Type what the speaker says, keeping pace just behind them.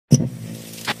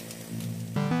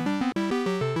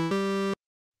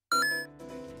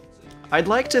I'd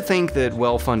like to think that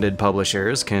well-funded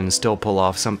publishers can still pull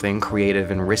off something creative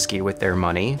and risky with their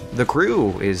money. The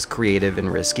Crew is creative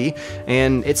and risky,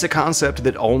 and it's a concept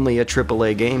that only a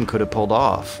AAA game could have pulled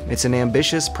off. It's an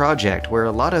ambitious project where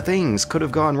a lot of things could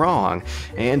have gone wrong,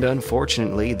 and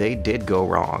unfortunately they did go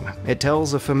wrong. It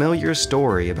tells a familiar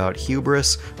story about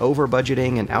hubris,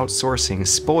 over-budgeting, and outsourcing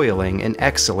spoiling an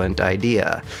excellent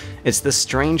idea. It's the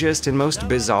strangest and most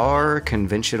bizarre,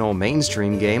 conventional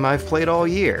mainstream game I've played all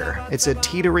year. It's a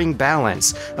teetering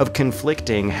balance of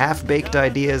conflicting, half-baked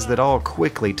ideas that all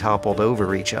quickly toppled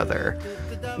over each other.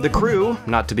 The Crew,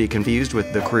 not to be confused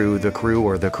with The Crew,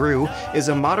 or The Crew, is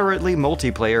a moderately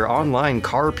multiplayer online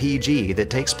car PG that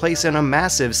takes place in a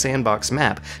massive sandbox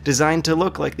map designed to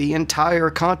look like the entire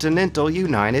continental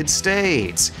United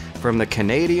States. From the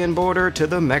Canadian border to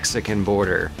the Mexican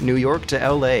border, New York to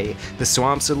LA, the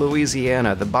swamps of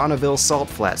Louisiana, the Bonneville Salt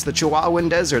Flats, the Chihuahuan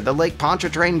Desert, the Lake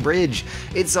Pontchartrain Bridge,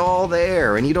 it's all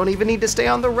there, and you don't even need to stay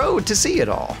on the road to see it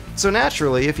all. So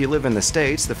naturally, if you live in the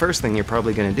States, the first thing you're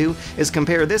probably going to do is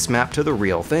compare this map to the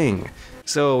real thing.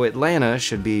 So Atlanta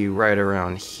should be right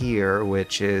around here,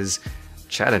 which is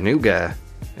Chattanooga,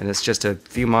 and it's just a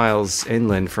few miles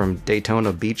inland from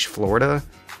Daytona Beach, Florida?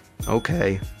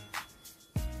 Okay.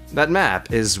 That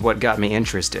map is what got me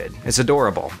interested. It's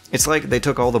adorable. It's like they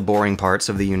took all the boring parts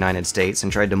of the United States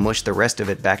and tried to mush the rest of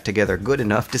it back together good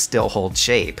enough to still hold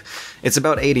shape. It's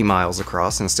about 80 miles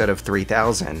across instead of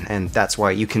 3,000, and that's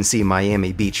why you can see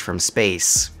Miami Beach from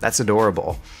space. That's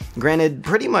adorable. Granted,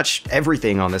 pretty much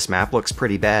everything on this map looks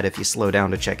pretty bad if you slow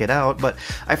down to check it out, but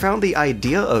I found the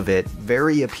idea of it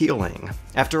very appealing.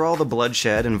 After all the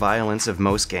bloodshed and violence of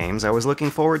most games, I was looking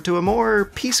forward to a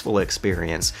more peaceful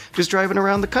experience, just driving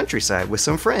around the countryside with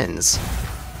some friends.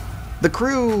 The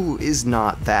Crew is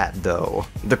not that, though.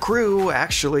 The Crew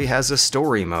actually has a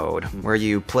story mode, where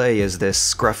you play as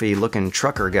this scruffy-looking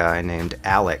trucker guy named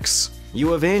Alex.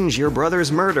 You avenge your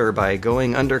brother's murder by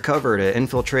going undercover to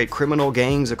infiltrate criminal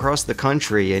gangs across the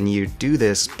country, and you do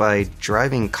this by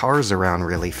driving cars around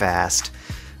really fast.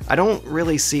 I don't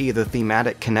really see the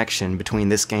thematic connection between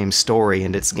this game's story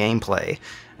and its gameplay,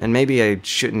 and maybe I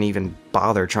shouldn't even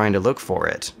bother trying to look for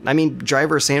it. I mean,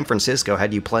 Driver San Francisco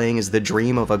had you playing as the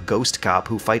dream of a ghost cop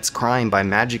who fights crime by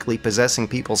magically possessing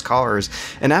people's cars,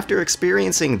 and after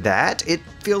experiencing that, it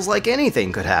feels like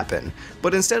anything could happen.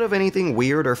 But instead of anything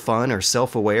weird or fun or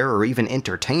self-aware or even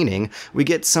entertaining, we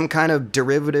get some kind of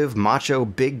derivative macho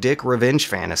big dick revenge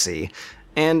fantasy.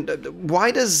 And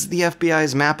why does the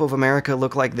FBI's map of America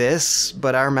look like this,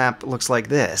 but our map looks like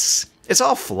this? It's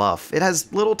all fluff. It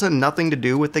has little to nothing to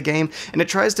do with the game, and it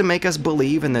tries to make us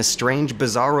believe in this strange,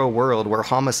 bizarro world where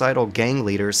homicidal gang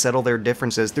leaders settle their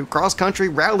differences through cross-country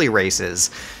rally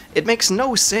races. It makes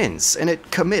no sense, and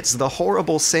it commits the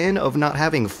horrible sin of not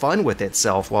having fun with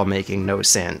itself while making no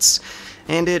sense.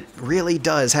 And it really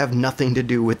does have nothing to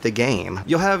do with the game.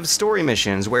 You'll have story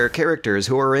missions where characters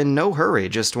who are in no hurry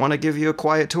just want to give you a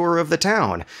quiet tour of the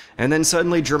town, and then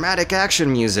suddenly dramatic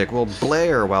action music will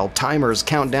blare while timers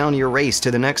count down your race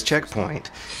to the next checkpoint.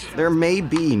 There may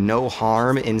be no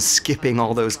harm in skipping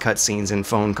all those cutscenes and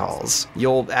phone calls.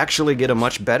 You'll actually get a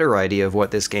much better idea of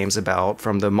what this game's about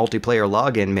from the multiplayer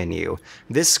login menu.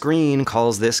 This screen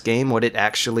calls this game what it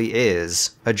actually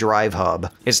is, a drive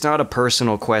hub. It's not a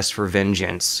personal quest for vengeance.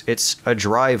 It's a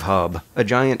drive hub, a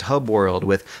giant hub world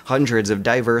with hundreds of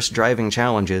diverse driving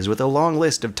challenges with a long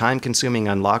list of time-consuming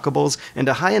unlockables and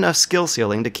a high enough skill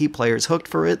ceiling to keep players hooked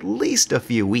for at least a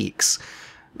few weeks.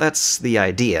 That's the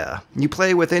idea. You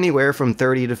play with anywhere from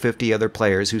 30 to 50 other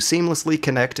players who seamlessly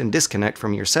connect and disconnect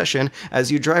from your session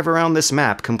as you drive around this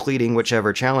map, completing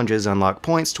whichever challenges unlock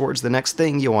points towards the next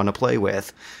thing you want to play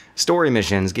with. Story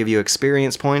missions give you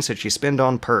experience points that you spend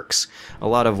on perks, a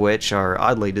lot of which are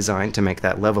oddly designed to make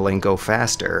that leveling go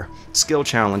faster. Skill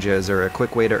challenges are a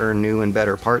quick way to earn new and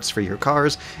better parts for your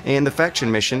cars, and the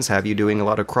faction missions have you doing a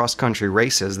lot of cross-country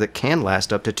races that can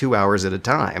last up to 2 hours at a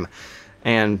time.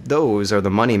 And those are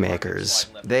the moneymakers.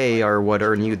 They are what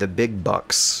earn you the big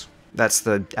bucks. That's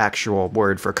the actual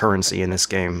word for currency in this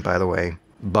game, by the way.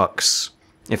 Bucks.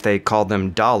 If they called them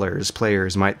dollars,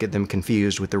 players might get them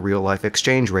confused with the real-life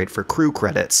exchange rate for crew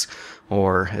credits,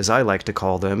 or, as I like to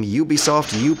call them,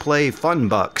 Ubisoft Uplay Fun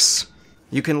Bucks.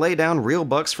 You can lay down real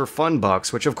bucks for fun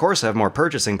bucks, which of course have more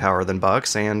purchasing power than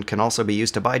bucks, and can also be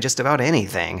used to buy just about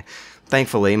anything.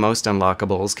 Thankfully, most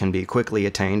unlockables can be quickly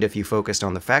attained if you focused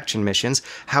on the faction missions.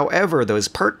 However, those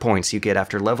perk points you get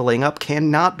after leveling up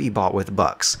cannot be bought with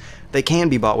bucks. They can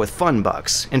be bought with fun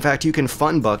bucks. In fact, you can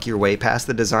fun buck your way past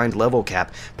the designed level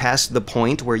cap, past the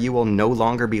point where you will no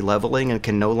longer be leveling and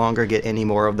can no longer get any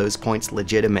more of those points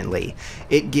legitimately.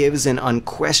 It gives an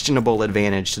unquestionable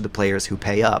advantage to the players who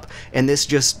pay up, and this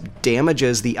just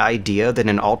damages the idea that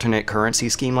an alternate currency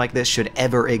scheme like this should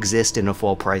ever exist in a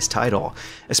full-price title,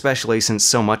 especially since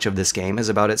so much of this game is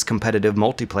about its competitive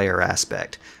multiplayer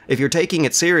aspect. If you're taking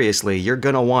it seriously, you're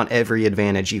gonna want every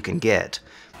advantage you can get.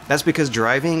 That's because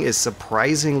driving is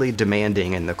surprisingly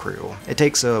demanding in The Crew. It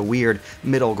takes a weird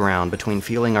middle ground between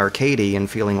feeling arcadey and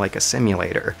feeling like a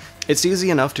simulator. It's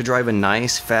easy enough to drive a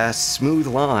nice, fast, smooth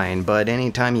line, but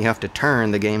anytime you have to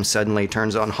turn, the game suddenly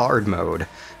turns on hard mode.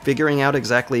 Figuring out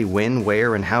exactly when,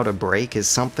 where, and how to brake is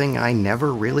something I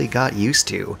never really got used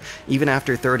to, even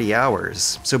after 30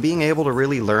 hours, so being able to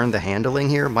really learn the handling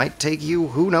here might take you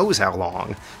who knows how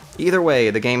long. Either way,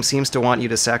 the game seems to want you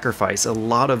to sacrifice a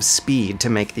lot of speed to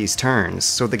make these turns,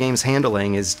 so the game's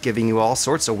handling is giving you all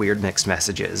sorts of weird mixed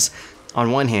messages.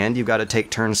 On one hand, you've got to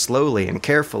take turns slowly and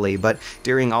carefully, but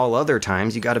during all other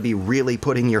times, you got to be really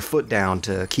putting your foot down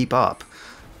to keep up.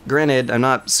 Granted, I'm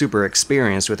not super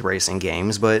experienced with racing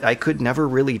games, but I could never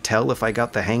really tell if I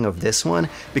got the hang of this one,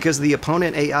 because the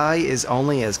opponent AI is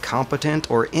only as competent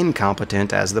or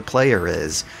incompetent as the player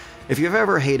is. If you've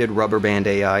ever hated rubber band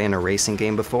AI in a racing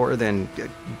game before, then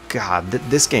God,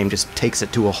 this game just takes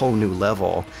it to a whole new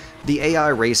level. The AI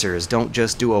racers don't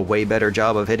just do a way better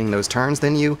job of hitting those turns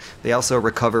than you, they also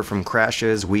recover from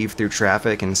crashes, weave through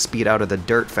traffic, and speed out of the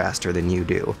dirt faster than you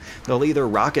do. They'll either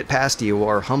rocket past you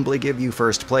or humbly give you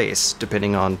first place,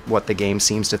 depending on what the game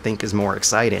seems to think is more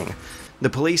exciting. The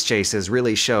police chases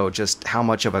really show just how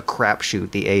much of a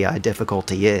crapshoot the AI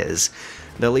difficulty is.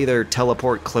 They'll either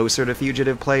teleport closer to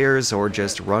fugitive players or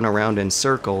just run around in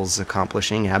circles,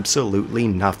 accomplishing absolutely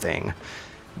nothing.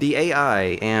 The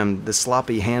AI and the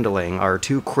sloppy handling are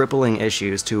two crippling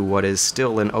issues to what is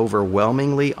still an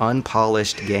overwhelmingly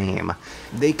unpolished game.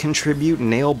 They contribute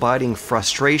nail-biting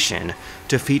frustration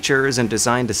to features and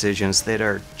design decisions that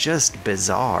are just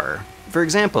bizarre. For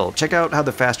example, check out how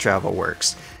the fast travel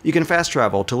works. You can fast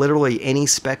travel to literally any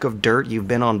speck of dirt you've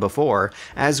been on before,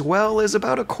 as well as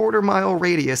about a quarter-mile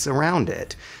radius around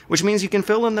it, which means you can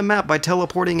fill in the map by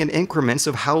teleporting in increments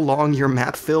of how long your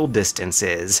map fill distance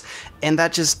is, and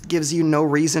that just gives you no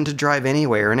reason to drive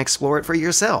anywhere and explore it for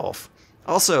yourself.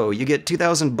 Also, you get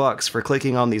 2,000 bucks for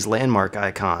clicking on these landmark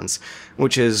icons,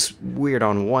 which is weird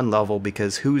on one level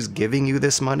because who's giving you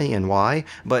this money and why,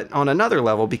 but on another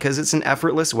level because it's an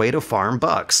effortless way to farm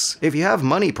bucks. If you have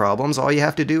money problems, all you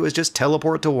have to do is just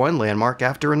teleport to one landmark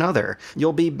after another.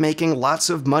 You'll be making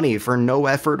lots of money for no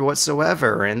effort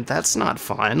whatsoever, and that's not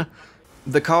fun.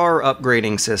 The car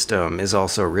upgrading system is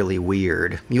also really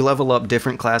weird. You level up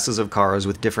different classes of cars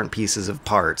with different pieces of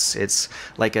parts. It's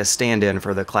like a stand-in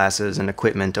for the classes and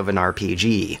equipment of an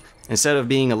RPG. Instead of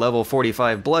being a level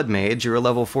 45 Blood Mage, you're a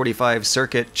level 45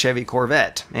 Circuit Chevy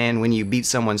Corvette, and when you beat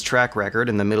someone's track record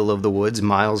in the middle of the woods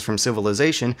miles from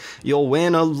civilization, you'll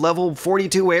win a level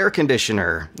 42 air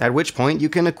conditioner, at which point you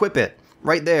can equip it.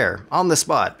 Right there, on the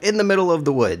spot, in the middle of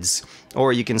the woods.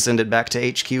 Or you can send it back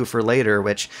to HQ for later,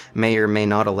 which may or may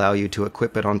not allow you to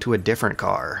equip it onto a different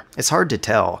car. It's hard to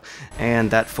tell, and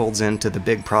that folds into the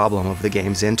big problem of the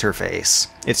game's interface.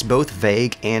 It's both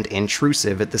vague and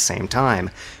intrusive at the same time,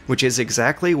 which is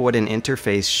exactly what an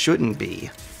interface shouldn't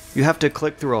be. You have to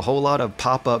click through a whole lot of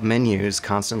pop-up menus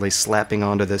constantly slapping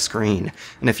onto the screen,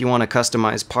 and if you want to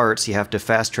customize parts, you have to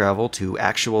fast travel to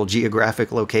actual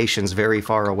geographic locations very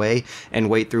far away and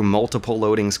wait through multiple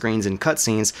loading screens and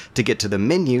cutscenes to get to the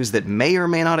menus that may or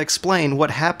may not explain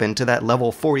what happened to that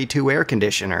level 42 air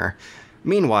conditioner.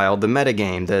 Meanwhile, the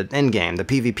metagame, the endgame, the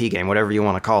PvP game, whatever you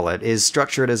want to call it, is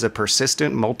structured as a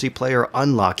persistent multiplayer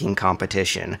unlocking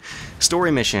competition. Story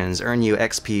missions earn you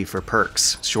XP for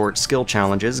perks, short skill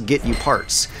challenges get you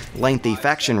parts, lengthy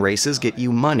faction races get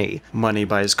you money, money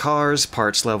buys cars,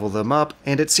 parts level them up,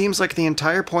 and it seems like the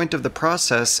entire point of the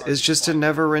process is just a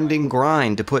never-ending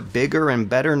grind to put bigger and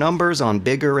better numbers on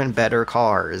bigger and better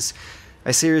cars. I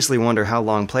seriously wonder how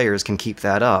long players can keep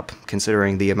that up,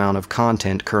 considering the amount of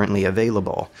content currently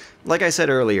available. Like I said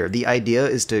earlier, the idea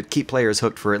is to keep players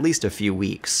hooked for at least a few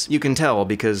weeks. You can tell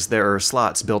because there are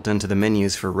slots built into the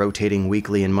menus for rotating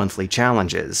weekly and monthly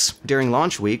challenges. During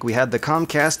launch week, we had the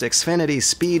Comcast Xfinity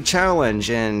Speed Challenge,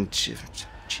 and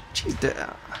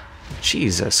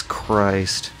Jesus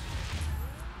Christ.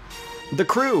 The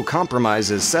Crew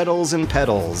compromises, settles, and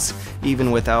pedals.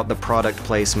 Even without the product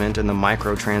placement and the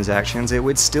microtransactions, it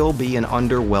would still be an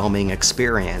underwhelming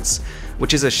experience.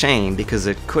 which is a shame because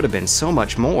it could have been so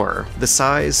much more. The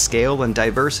size, scale, and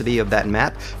diversity of that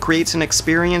map creates an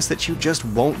experience that you just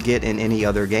won't get in any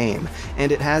other game,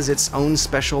 and it has its own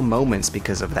special moments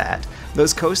because of that.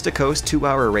 Those coast-to-coast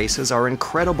 2-hour races are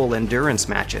incredible endurance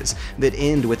matches that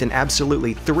end with an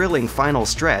absolutely thrilling final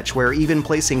stretch where even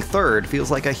placing third feels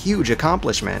like a huge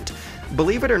accomplishment.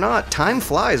 Believe it or not, time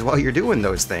flies while you're doing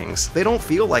those things. They don't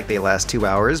feel like they last 2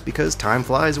 hours because time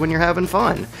flies when you're having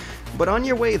fun. But on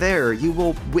your way there, you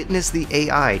will witness the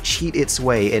AI cheat its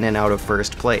way in and out of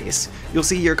first place. You'll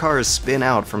see your cars spin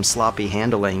out from sloppy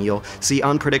handling, you'll see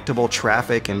unpredictable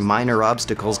traffic and minor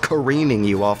obstacles careening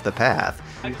you off the path.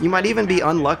 You might even be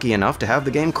unlucky enough to have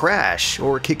the game crash,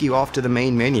 or kick you off to the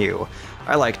main menu.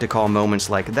 I like to call moments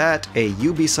like that a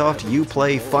Ubisoft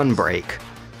Uplay fun break.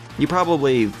 You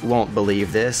probably won't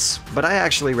believe this, but I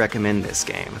actually recommend this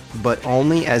game, but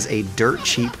only as a dirt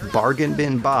cheap bargain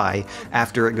bin buy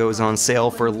after it goes on sale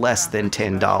for less than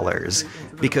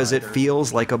 $10, because it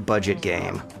feels like a budget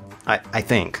game. I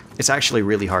think. It's actually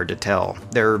really hard to tell.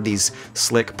 There are these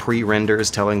slick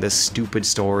pre-renders telling this stupid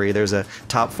story, there's a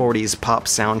top 40s pop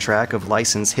soundtrack of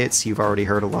licensed hits you've already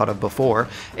heard a lot of before,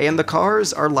 and the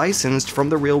cars are licensed from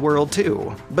the real world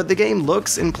too. But the game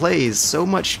looks and plays so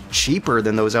much cheaper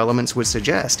than those elements would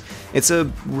suggest. It's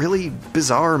a really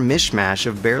bizarre mishmash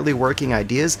of barely working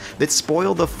ideas that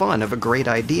spoil the fun of a great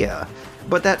idea.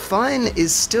 But that fun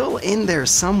is still in there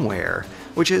somewhere,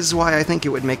 which is why I think it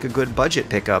would make a good budget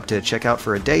pickup to check out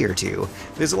for a day or two.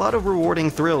 There's a lot of rewarding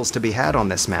thrills to be had on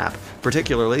this map,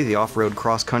 particularly the off-road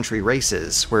cross-country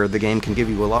races, where the game can give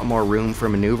you a lot more room for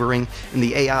maneuvering and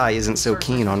the AI isn't so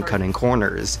keen on cutting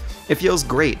corners. It feels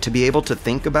great to be able to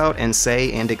think about and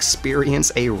say and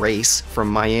experience a race from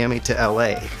Miami to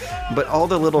LA, but all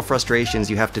the little frustrations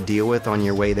you have to deal with on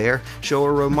your way there show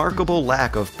a remarkable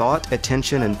lack of thought,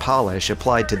 attention, and polish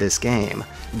applied to this game.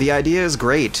 The idea is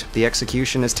great, the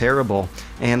execution is terrible,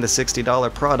 and the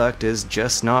 $60 product is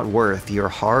just not worth your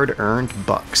hard-earned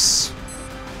bucks.